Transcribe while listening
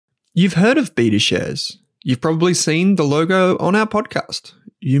You've heard of BetaShares. You've probably seen the logo on our podcast.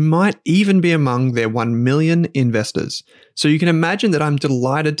 You might even be among their 1 million investors. So you can imagine that I'm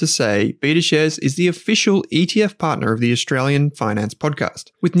delighted to say BetaShares is the official ETF partner of the Australian Finance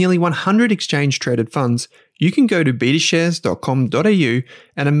Podcast. With nearly 100 exchange-traded funds, you can go to betashares.com.au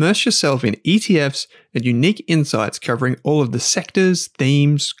and immerse yourself in ETFs and unique insights covering all of the sectors,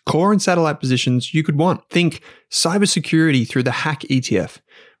 themes, core and satellite positions you could want. Think cybersecurity through the Hack ETF,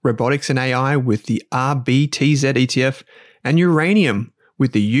 robotics and AI with the RBTZ ETF, and uranium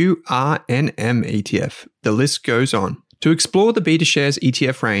with the URNM ETF. The list goes on. To explore the BetaShares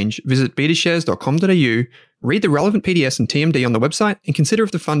ETF range, visit betashares.com.au, read the relevant PDS and TMD on the website, and consider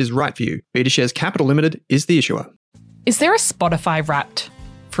if the fund is right for you. BetaShares Capital Limited is the issuer. Is there a Spotify Wrapped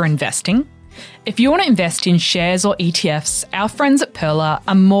for investing? If you want to invest in shares or ETFs, our friends at Pearler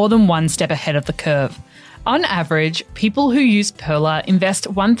are more than one step ahead of the curve. On average, people who use Pearler invest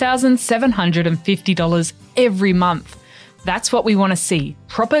 $1,750 every month. That's what we want to see,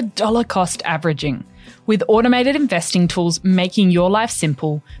 proper dollar cost averaging. With automated investing tools making your life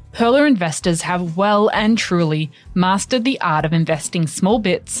simple, Pearler investors have well and truly mastered the art of investing small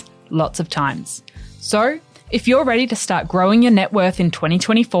bits, lots of times. So, if you're ready to start growing your net worth in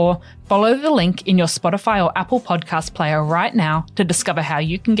 2024, follow the link in your Spotify or Apple podcast player right now to discover how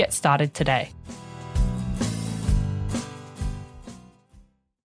you can get started today.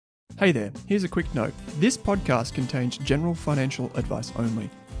 Hey there, here's a quick note. This podcast contains general financial advice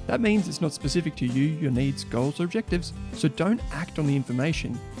only. That means it's not specific to you, your needs, goals, or objectives, so don't act on the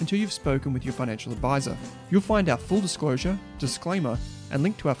information until you've spoken with your financial advisor. You'll find our full disclosure, disclaimer, and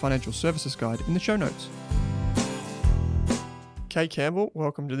link to our financial services guide in the show notes. Kate Campbell,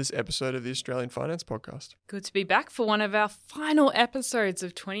 welcome to this episode of the Australian Finance Podcast. Good to be back for one of our final episodes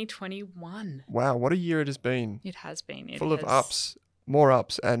of 2021. Wow, what a year it has been. It has been. Full of ups. More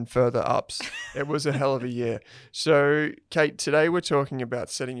ups and further ups. It was a hell of a year. So, Kate, today we're talking about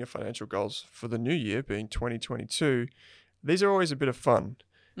setting your financial goals for the new year, being 2022. These are always a bit of fun.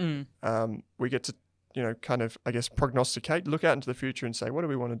 We get to, kind of, prognosticate, look out into the future and say, what do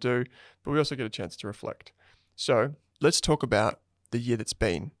we want to do? But we also get a chance to reflect. So, let's talk about the year that's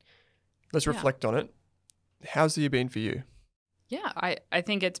been. Let's reflect on it. How's the year been for you? Yeah, I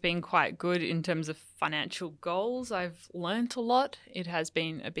think it's been quite good in terms of financial goals. I've learnt a lot. It has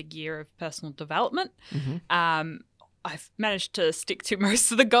been a big year of personal development. I've managed to stick to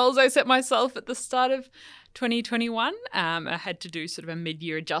most of the goals I set myself at the start of 2021. I had to do sort of a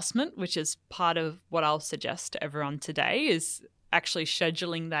mid-year adjustment, which is part of what I'll suggest to everyone today is actually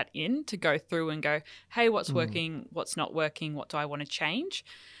scheduling that in to go through and go, hey, what's working, what's not working, what do I want to change?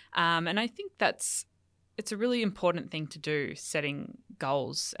 And I think it's a really important thing to do, setting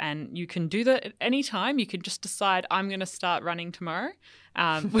goals. And you can do that at any time. You can just decide, I'm going to start running tomorrow,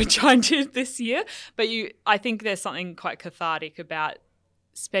 which I did this year. But I think there's something quite cathartic about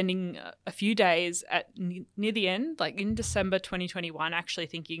spending a few days near the end, like in December 2021, actually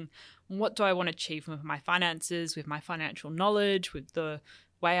thinking, what do I want to achieve with my finances, with my financial knowledge, with the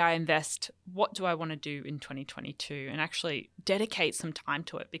way I invest? What do I want to do in 2022? And actually dedicate some time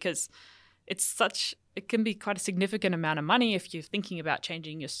to it, because it can be quite a significant amount of money if you're thinking about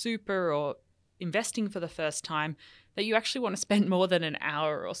changing your super or investing for the first time, that you actually want to spend more than an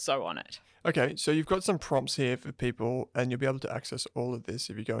hour or so on it. Okay, so you've got some prompts here for people, and you'll be able to access all of this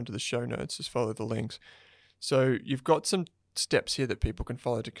if you go into the show notes, just follow the links. So you've got some steps here that people can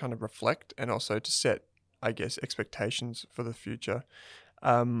follow to kind of reflect and also to set, expectations for the future.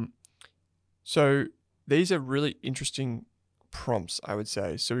 So these are really interesting prompts, I would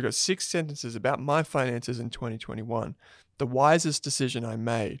say. So we've got 6 sentences about my finances in 2021. The wisest decision I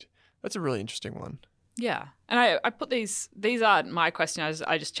made. That's a really interesting one. Yeah. And I put these aren't my questions.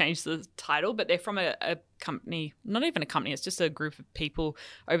 I just changed the title, but they're from a company, not even a company, it's just a group of people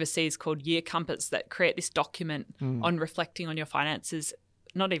overseas called Year Compass that create this document on reflecting on your finances,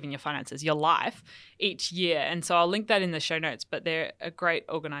 not even your finances, your life each year. And so I'll link that in the show notes, but they're a great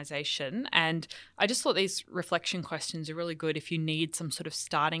organization. And I just thought these reflection questions are really good if you need some sort of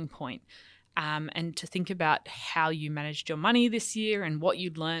starting point, and to think about how you managed your money this year and what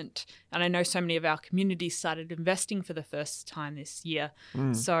you'd learnt. And I know so many of our community started investing for the first time this year.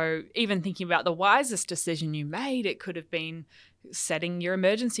 So even thinking about the wisest decision you made, it could have been setting your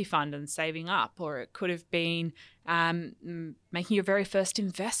emergency fund and saving up, or it could have been making your very first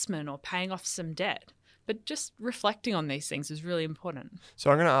investment or paying off some debt. But just reflecting on these things is really important. So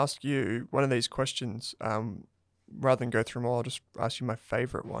I'm going to ask you one of these questions. Rather than go through them all, I'll just ask you my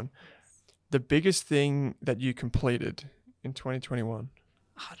favorite one. The biggest thing that you completed in 2021?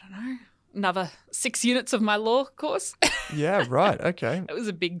 I don't know. another 6 units of my law course. Yeah, right. Okay. It was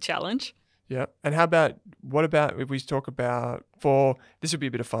a big challenge. Yeah. And what about if we talk about, this would be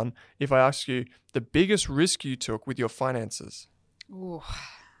a bit of fun, if I ask you the biggest risk you took with your finances? Ooh.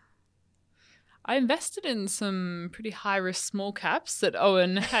 I invested in some pretty high-risk small caps that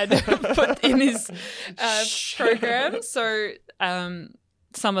Owen had put in his program. So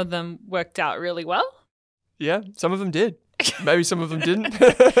some of them worked out really well. Yeah, some of them did. Maybe some of them didn't.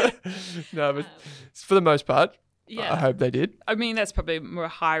 No, but for the most part, Yeah. I hope they did. I mean, that's probably more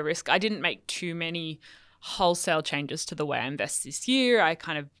high risk. I didn't make too many wholesale changes to the way I invest this year. I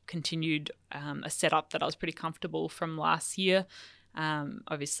kind of continued a setup that I was pretty comfortable from last year.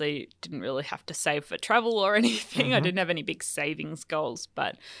 Obviously, didn't really have to save for travel or anything. I didn't have any big savings goals.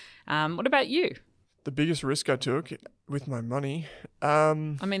 But what about you? The biggest risk I took with my money. I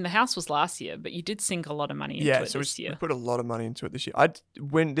mean, the house was last year, but you did sink a lot of money into it this year. We put a lot of money into it this year.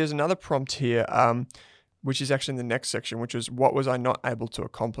 When there's another prompt here, which is actually in the next section, which is what was I not able to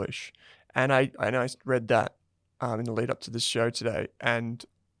accomplish? And I read that in the lead up to this show today, and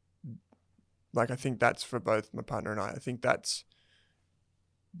like I think that's for both my partner and I. I think that's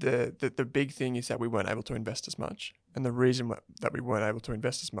the big thing is that we weren't able to invest as much. And the reason that we weren't able to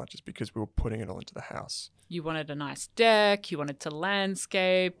invest as much is because we were putting it all into the house. You wanted a nice deck. You wanted to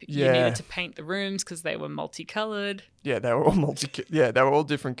landscape. Yeah. You needed to paint the rooms because they were multicolored. Yeah, they were all they were all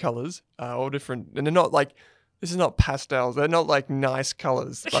different colors, all different. And they're not like, this is not pastels. They're not like nice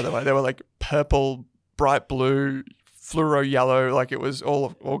colors, by the way. They were like purple, bright blue, fluoro yellow. Like it was all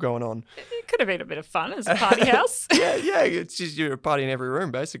going on. It could have been a bit of fun as a party house. Yeah. It's just you're a party in every room,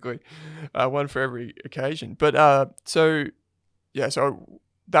 basically. One for every occasion. But so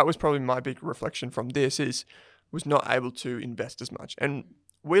that was probably my big reflection from this was not able to invest as much. And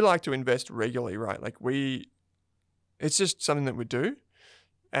we like to invest regularly, right? Like it's just something that we do.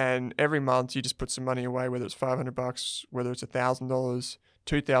 And every month you just put some money away, whether it's $500, whether it's $1,000,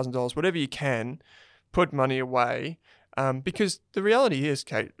 $2,000, whatever you can, put money away. Because the reality is,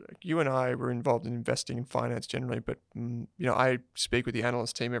 Kate, you and I were involved in investing in finance generally, but I speak with the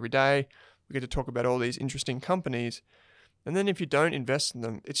analyst team every day. We get to talk about all these interesting companies. And then if you don't invest in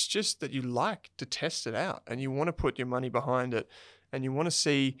them, it's just that you like to test it out and you want to put your money behind it and you want to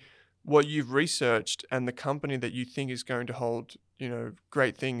see what you've researched and the company that you think is going to hold,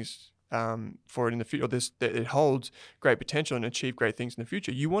 great things for it in the future, that it holds great potential and achieve great things in the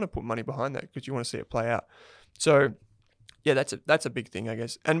future. You want to put money behind that because you want to see it play out. So yeah, that's a big thing, I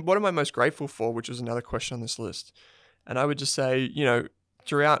guess. And what am I most grateful for, which was another question on this list. And I would just say,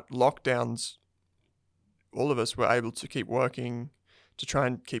 throughout lockdowns, all of us were able to keep working to try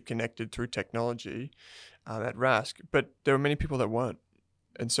and keep connected through technology at Rask, but there were many people that weren't.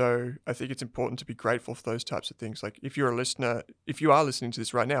 And so I think it's important to be grateful for those types of things. Like if you're a listener, if you are listening to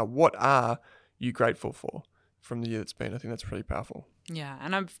this right now, what are you grateful for from the year that's been? I think that's pretty powerful. Yeah,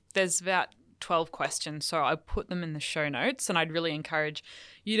 and there's about 12 questions, so I put them in the show notes, and I'd really encourage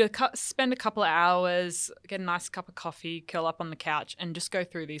you to spend a couple of hours, get a nice cup of coffee, curl up on the couch, and just go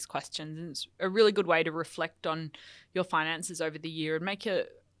through these questions. And it's a really good way to reflect on your finances over the year and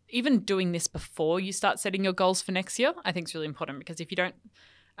even doing this before you start setting your goals for next year, I think is really important, because if you don't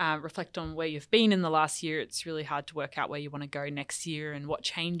reflect on where you've been in the last year, it's really hard to work out where you want to go next year and what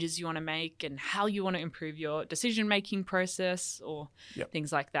changes you want to make and how you want to improve your decision-making process or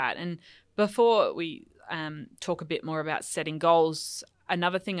things like that. And before we talk a bit more about setting goals,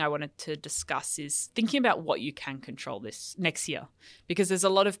 another thing I wanted to discuss is thinking about what you can control this next year, because there's a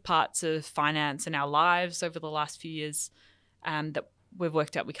lot of parts of finance in our lives over the last few years that we've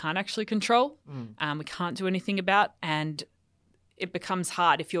worked out we can't actually control, we can't do anything about, and it becomes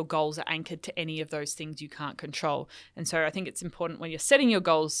hard if your goals are anchored to any of those things you can't control. And so I think it's important when you're setting your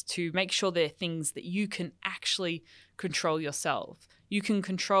goals to make sure they're things that you can actually control yourself. You can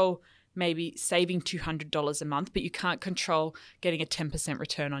control maybe saving $200 a month, but you can't control getting a 10%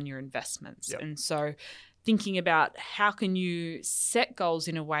 return on your investments. Yep. And so thinking about how can you set goals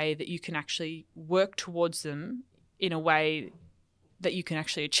in a way that you can actually work towards them in a way that you can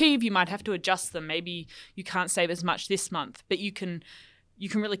actually achieve. You might have to adjust them. Maybe you can't save as much this month, but you can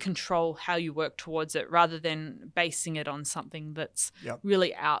really control how you work towards it rather than basing it on something that's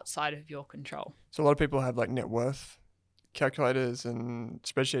really outside of your control. So a lot of people have like net worth calculators and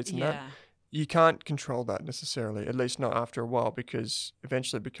spreadsheets and that. You can't control that necessarily, at least not after a while, because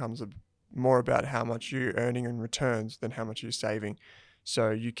eventually it becomes more about how much you're earning in returns than how much you're saving.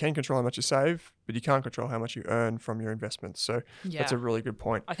 So you can control how much you save, but you can't control how much you earn from your investments. So that's a really good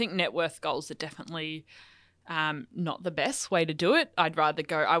point. I think net worth goals are definitely not the best way to do it. I'd rather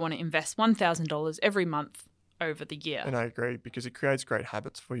go, I want to invest $1,000 every month over the year. And I agree, because it creates great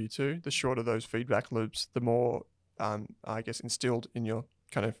habits for you too. The shorter those feedback loops, the more, I guess, instilled in your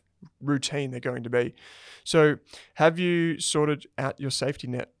kind of routine they're going to be. So have you sorted out your safety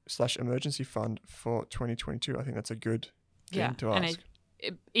net / emergency fund for 2022? I think that's a good thing to ask.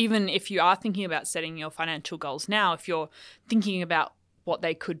 Even if you are thinking about setting your financial goals now, if you're thinking about what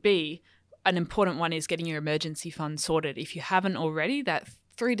they could be, an important one is getting your emergency fund sorted. If you haven't already, that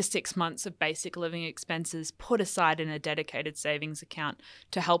 3 to 6 months of basic living expenses put aside in a dedicated savings account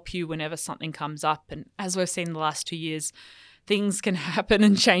to help you whenever something comes up. And as we've seen the last 2 years, things can happen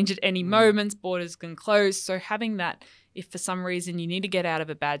and change at any moment. Borders can close. So having that, if for some reason you need to get out of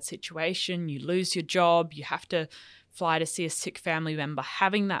a bad situation, you lose your job, you have to fly to see a sick family member,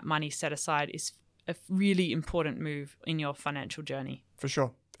 having that money set aside is a really important move in your financial journey. For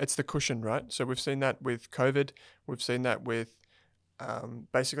sure. It's the cushion, right? So we've seen that with COVID. We've seen that with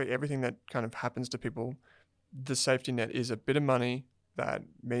basically everything that kind of happens to people. The safety net is a bit of money that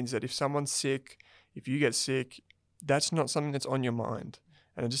means that if someone's sick, if you get sick, that's not something that's on your mind.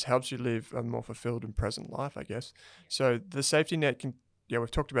 And it just helps you live a more fulfilled and present life, I guess. So the safety net can, we've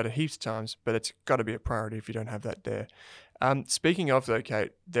talked about it heaps of times, but it's got to be a priority if you don't have that there. Speaking of though,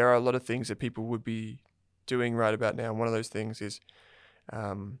 Kate, there are a lot of things that people would be doing right about now. And one of those things is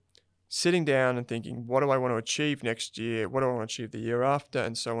sitting down and thinking, what do I want to achieve next year? What do I want to achieve the year after?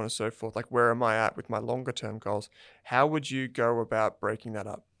 And so on and so forth. Like, where am I at with my longer term goals? How would you go about breaking that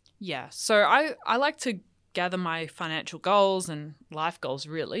up? Yeah. So I like to gather my financial goals and life goals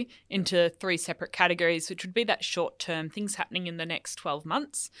really into 3 separate categories, which would be that short-term things happening in the next 12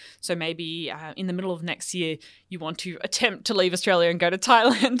 months. So maybe in the middle of next year, you want to attempt to leave Australia and go to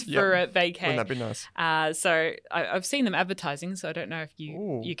Thailand for a vacay. Wouldn't that be nice? So I've seen them advertising, so I don't know if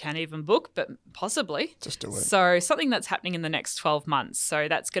you can even book, but possibly. Just do it. So something that's happening in the next 12 months. So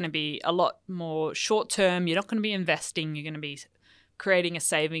that's going to be a lot more short-term. You're not going to be investing. You're going to be creating a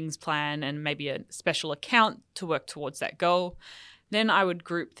savings plan and maybe a special account to work towards that goal. Then I would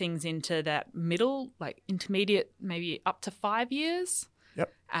group things into that middle, like intermediate, maybe up to 5 years.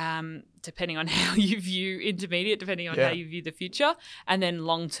 Yep. Depending on how you view intermediate, depending on how you view the future. And then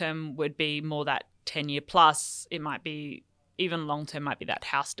long-term would be more that 10-year plus. It might be, even long-term might be that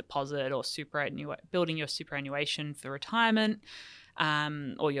house deposit or building your superannuation for retirement.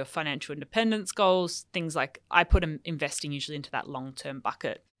 Or your financial independence goals, things like I put investing usually into that long-term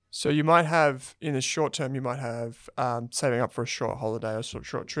bucket. So you might have, in the short term, you might have saving up for a short holiday or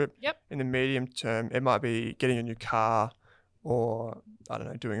short trip. Yep. In the medium term, it might be getting a new car or, I don't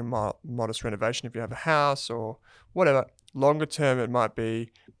know, doing a modest renovation if you have a house or whatever. Longer term, it might be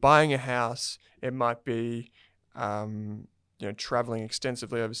buying a house. It might be traveling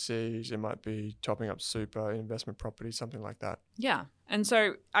extensively overseas. It might be topping up super, investment property, something like that. Yeah. And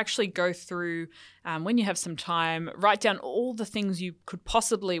so actually go through, when you have some time, write down all the things you could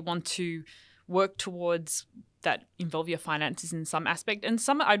possibly want to work towards that involve your finances in some aspect. And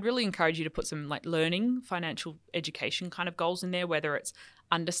some, I'd really encourage you to put some like learning, financial education kind of goals in there, whether it's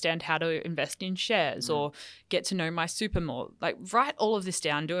understand how to invest in shares or get to know my super more. Like write all of this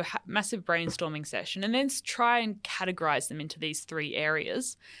down, do a massive brainstorming session, and then try and categorize them into these 3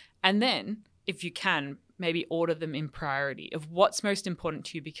 areas. And then, if you can, maybe order them in priority of what's most important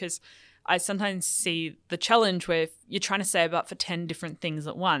to you, because I sometimes see the challenge where if you're trying to save up for 10 different things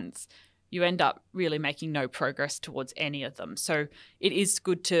at once, you end up really making no progress towards any of them. So it is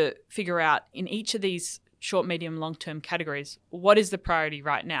good to figure out in each of these short, medium, long-term categories, what is the priority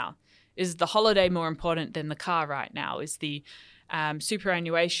right now? Is the holiday more important than the car right now? Is the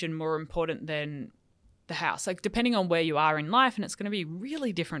superannuation more important than the house? Like depending on where you are in life, and it's going to be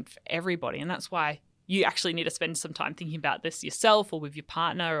really different for everybody. And that's why you actually need to spend some time thinking about this yourself or with your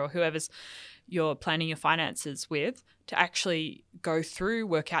partner or whoever's you're planning your finances with, to actually go through,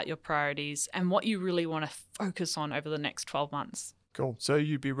 work out your priorities and what you really want to focus on over the next 12 months. Cool. So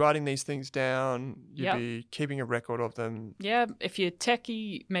you'd be writing these things down. You'd be keeping a record of them. Yeah. If you're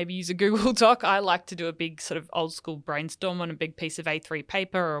techie, maybe use a Google Doc. I like to do a big sort of old school brainstorm on a big piece of A3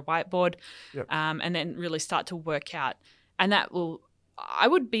 paper or a whiteboard, and then really start to work out. And I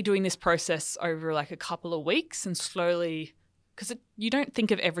would be doing this process over like a couple of weeks and slowly, because you don't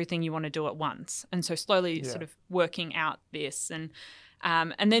think of everything you want to do at once. And so slowly sort of working out this. And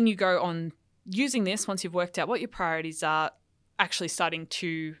then you go on using this once you've worked out what your priorities are, actually starting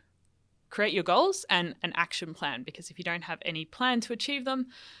to create your goals and an action plan, because if you don't have any plan to achieve them,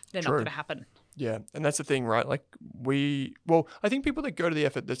 they're not going to happen. Yeah, and that's the thing, right? Like I think people that go to the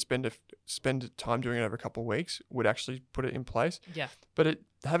effort that spend time doing it over a couple of weeks would actually put it in place. Yeah. But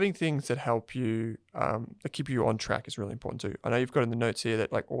having things that help you, that keep you on track is really important too. I know you've got in the notes here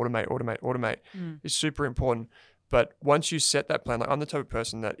that like automate is super important. But once you set that plan, like I'm the type of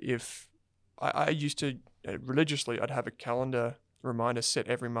person that if I used to religiously, I'd have a calendar reminder set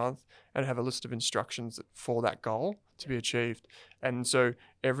every month and have a list of instructions for that goal to be achieved. And so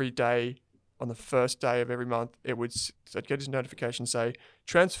every day, on the first day of every month, I'd get his notification say,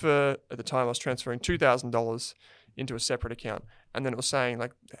 transfer, at the time I was transferring $2,000 into a separate account. And then it was saying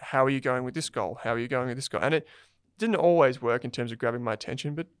like, how are you going with this goal? How are you going with this goal? And it didn't always work in terms of grabbing my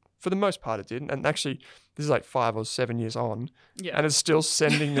attention, but for the most part it did. And actually, this is like 5 or 7 years on, and it's still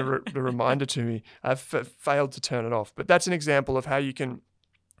sending the reminder to me. I've failed to turn it off. But that's an example of how you can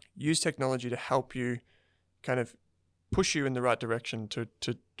use technology to help you kind of push you in the right direction to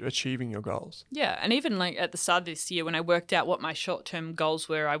achieving your goals. Yeah, and even like at the start of this year when I worked out what my short-term goals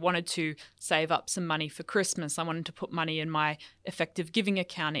were, I wanted to save up some money for Christmas. I wanted to put money in my effective giving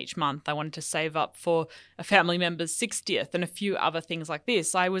account each month. I wanted to save up for a family member's 60th and a few other things like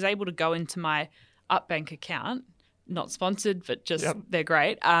this. I was able to go into my UpBank account, not sponsored, but just they're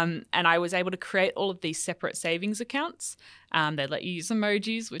great. And I was able to create all of these separate savings accounts. They let you use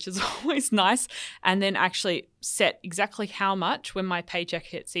emojis, which is always nice. And then actually set exactly how much when my paycheck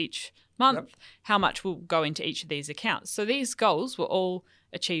hits each month, how much will go into each of these accounts. So these goals were all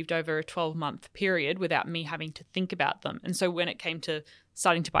achieved over a 12-month period without me having to think about them. And so when it came to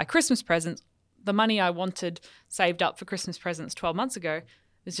starting to buy Christmas presents, the money I wanted saved up for Christmas presents 12 months ago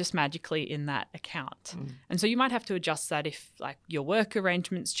is just magically in that account. And so you might have to adjust that if like your work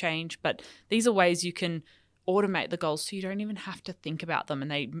arrangements change, but these are ways you can automate the goals so you don't even have to think about them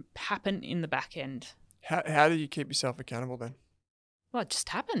and they happen in the back end. How do you keep yourself accountable then? Well, it just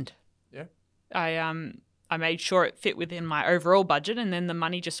happened. Yeah. I made sure it fit within my overall budget, and then the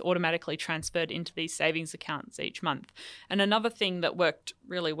money just automatically transferred into these savings accounts each month. And another thing that worked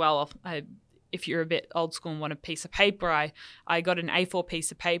really well, if you're a bit old school and want a piece of paper, I got an A4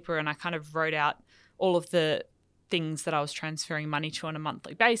 piece of paper and I kind of wrote out all of the things that I was transferring money to on a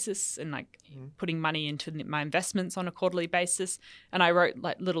monthly basis and like putting money into my investments on a quarterly basis. And I wrote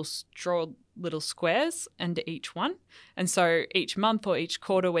like little squares under each one. And so each month or each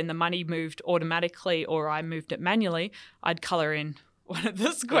quarter when the money moved automatically or I moved it manually, I'd colour in one of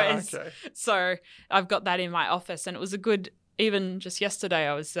the squares. Okay. So I've got that in my office, and it was a good, even just yesterday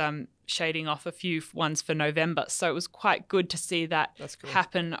I was shading off a few ones for November. So it was quite good to see that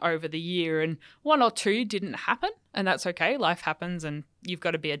happen over the year. And 1 or 2 didn't happen, and that's okay. Life happens and you've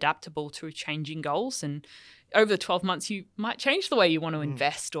got to be adaptable to changing goals. And over the 12 months, you might change the way you want to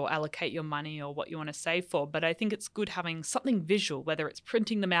invest or allocate your money or what you want to save for. But I think it's good having something visual, whether it's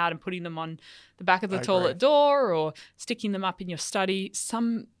printing them out and putting them on the back of the toilet door or sticking them up in your study,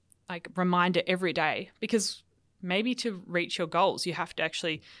 some like reminder every day, because maybe to reach your goals, you have to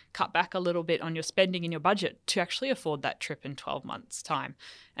actually cut back a little bit on your spending in your budget to actually afford that trip in 12 months' time.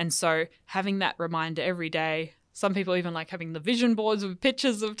 And so having that reminder every day, some people even like having the vision boards with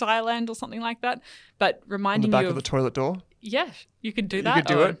pictures of Thailand or something like that, but reminding you on the back of the toilet door? Yeah, you could do that. You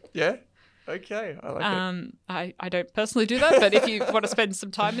could do it, yeah. Okay, I like it. I don't personally do that, but if you want to spend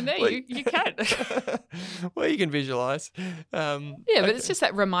some time in there, you can. Well, you can visualize. But it's just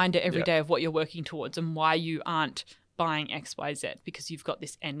that reminder every day of what you're working towards and why you aren't buying X, Y, Z, because you've got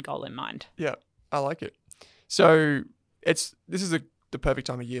this end goal in mind. Yeah, I like it. So this is the perfect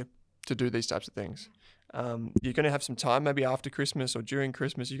time of year to do these types of things. You're going to have some time, maybe after Christmas or during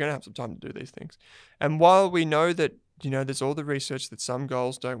Christmas, you're going to have some time to do these things. And while we know that, there's all the research that some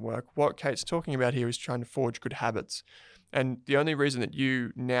goals don't work, what Kate's talking about here is trying to forge good habits. And the only reason that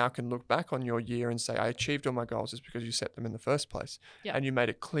you now can look back on your year and say, I achieved all my goals, is because you set them in the first place. Yep. And you made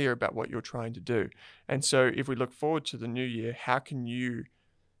it clear about what you're trying to do. And so if we look forward to the new year, how can you,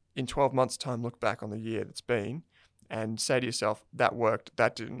 in 12 months' time, look back on the year that's been and say to yourself, that worked,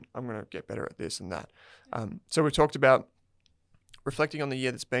 that didn't, I'm going to get better at this and that. So we talked about reflecting on the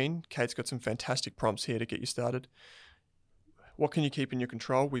year that's been. Kate's got some fantastic prompts here to get you started. What can you keep in your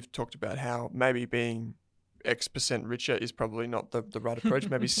control? We've talked about how maybe being X% richer is probably not the right approach.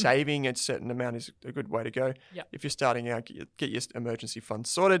 Maybe saving a certain amount is a good way to go. Yep. If you're starting out, get your emergency fund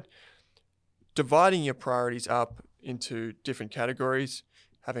sorted. Dividing your priorities up into different categories,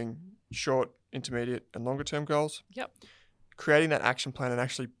 having short, intermediate, and longer term goals. Yep. Creating that action plan and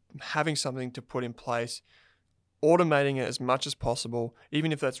actually having something to put in place, automating it as much as possible,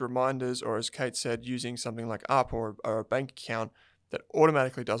 even if that's reminders or, as Kate said, using something like Up or a bank account that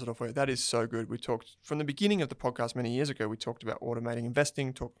automatically does it all for you. That is so good. We talked from the beginning of the podcast many years ago, we talked about automating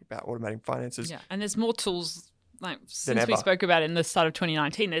investing, talked about automating finances. Yeah, and there's more tools like since we ever. spoke about it in the start of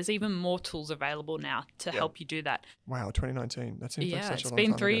 2019, there's even more tools available now to help you do that. Wow, 2019. That seems like such a long it's time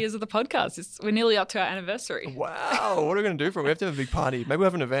been 3 ago. years of the podcast. We're nearly up to our anniversary. Wow, what are we going to do for it? We have to have a big party. Maybe we'll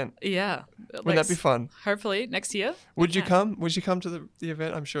have an event. Yeah. Wouldn't that be fun? Hopefully next year. Would you come? Would you come to the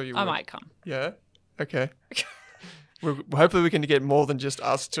event? I'm sure you would. I might come. Yeah? Okay. Hopefully we can get more than just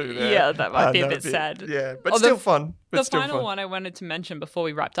us two there. Yeah, that might be a That bit would sad. Yeah, but Although still fun. The final one I wanted to mention before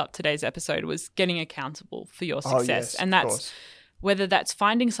we wrapped up today's episode was getting accountable for your success. Yes, and that's whether that's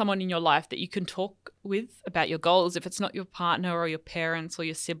finding someone in your life that you can talk with about your goals. If it's not your partner or your parents or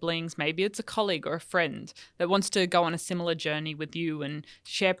your siblings, maybe it's a colleague or a friend that wants to go on a similar journey with you and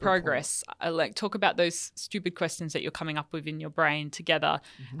share progress. Like talk about those stupid questions that you're coming up with in your brain together.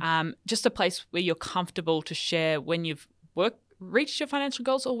 Just a place where you're comfortable to share when you've reached your financial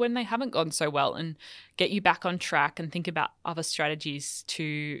goals or when they haven't gone so well, and get you back on track and think about other strategies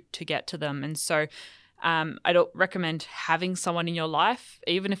to get to them. And so I don't recommend having someone in your life,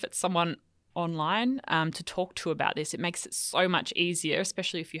 even if it's someone online, to talk to about this. It makes it so much easier,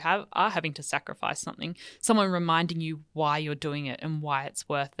 especially if you are having to sacrifice something, someone reminding you why you're doing it and why it's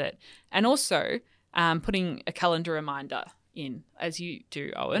worth it. And also putting a calendar reminder in, as you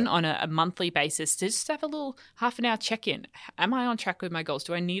do, Owen, on a monthly basis, to just have a little half an hour check-in. Am I on track with my goals?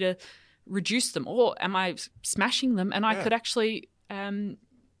 Do I need to reduce them, or am I smashing them and I could actually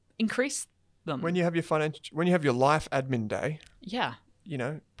increase them? When you have your life admin day,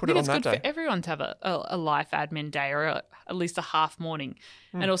 put it on that day. It's good for everyone to have a life admin day, or at least a half morning,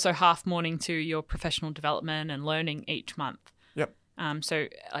 and also half morning to your professional development and learning each month. Yep. So,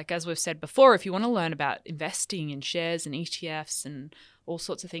 like as we've said before, if you want to learn about investing in shares and ETFs and all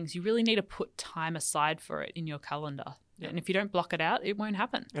sorts of things, you really need to put time aside for it in your calendar. Yep. And if you don't block it out, it won't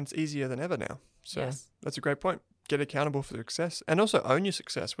happen. And it's easier than ever now. So that's a great point. Get accountable for success, and also own your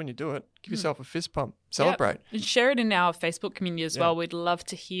success when you do it. Give yourself a fist pump. Celebrate. Yep. And share it in our Facebook community as well. We'd love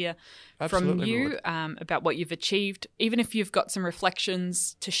to hear from you about what you've achieved. Even if you've got some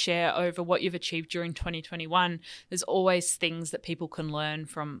reflections to share over what you've achieved during 2021, there's always things that people can learn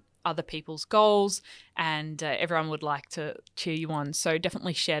from other people's goals, and everyone would like to cheer you on. So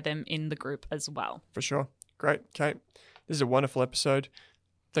definitely share them in the group as well. For sure. Great, Kate. This is a wonderful episode.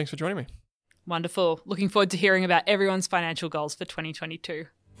 Thanks for joining me. Wonderful. Looking forward to hearing about everyone's financial goals for 2022.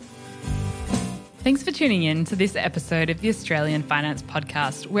 Thanks for tuning in to this episode of the Australian Finance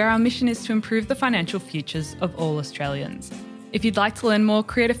Podcast, where our mission is to improve the financial futures of all Australians. If you'd like to learn more,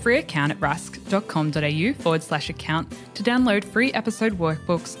 create a free account at rask.com.au/account to download free episode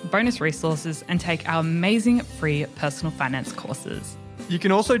workbooks, bonus resources, and take our amazing free personal finance courses. You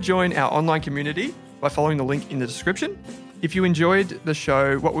can also join our online community by following the link in the description. If you enjoyed the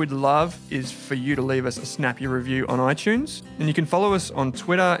show, what we'd love is for you to leave us a snappy review on iTunes. And you can follow us on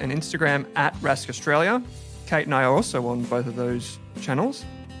Twitter and Instagram at Rask Australia. Kate and I are also on both of those channels.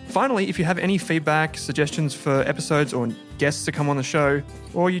 Finally, if you have any feedback, suggestions for episodes or guests to come on the show,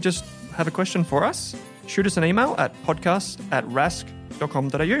 or you just have a question for us, shoot us an email at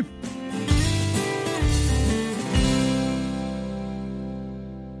podcast@rask.com.au.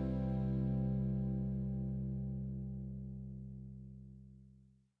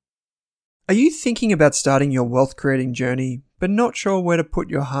 Are you thinking about starting your wealth creating journey, but not sure where to put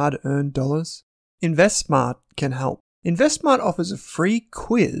your hard-earned dollars? InvestSmart can help. InvestSmart offers a free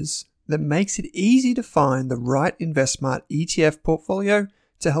quiz that makes it easy to find the right InvestSmart ETF portfolio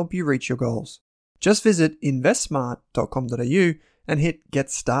to help you reach your goals. Just visit investsmart.com.au and hit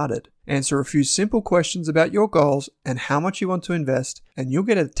Get Started. Answer a few simple questions about your goals and how much you want to invest, and you'll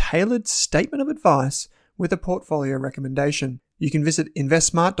get a tailored statement of advice with a portfolio recommendation. You can visit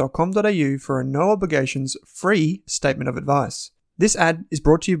investsmart.com.au for a no obligations free statement of advice. This ad is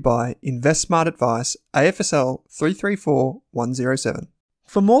brought to you by InvestSmart Advice, AFSL 334107.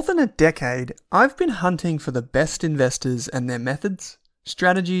 For more than a decade, I've been hunting for the best investors and their methods,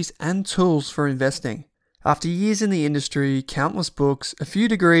 strategies, and tools for investing. After years in the industry, countless books, a few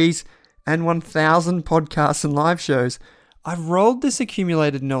degrees, and 1,000 podcasts and live shows, I've rolled this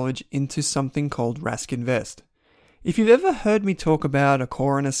accumulated knowledge into something called Rask Invest. If you've ever heard me talk about a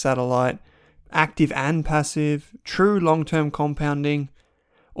core and a satellite, active and passive, true long-term compounding,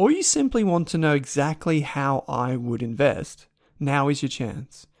 or you simply want to know exactly how I would invest, now is your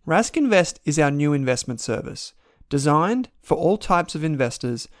chance. Rask Invest is our new investment service, designed for all types of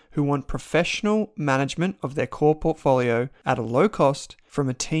investors who want professional management of their core portfolio at a low cost from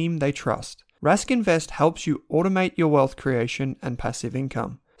a team they trust. Rask Invest helps you automate your wealth creation and passive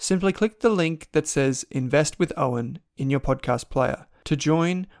income. Simply click the link that says Invest with Owen in your podcast player to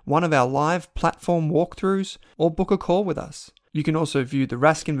join one of our live platform walkthroughs or book a call with us. You can also view the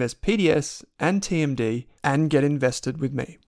Rask Invest PDS and TMD and get invested with me.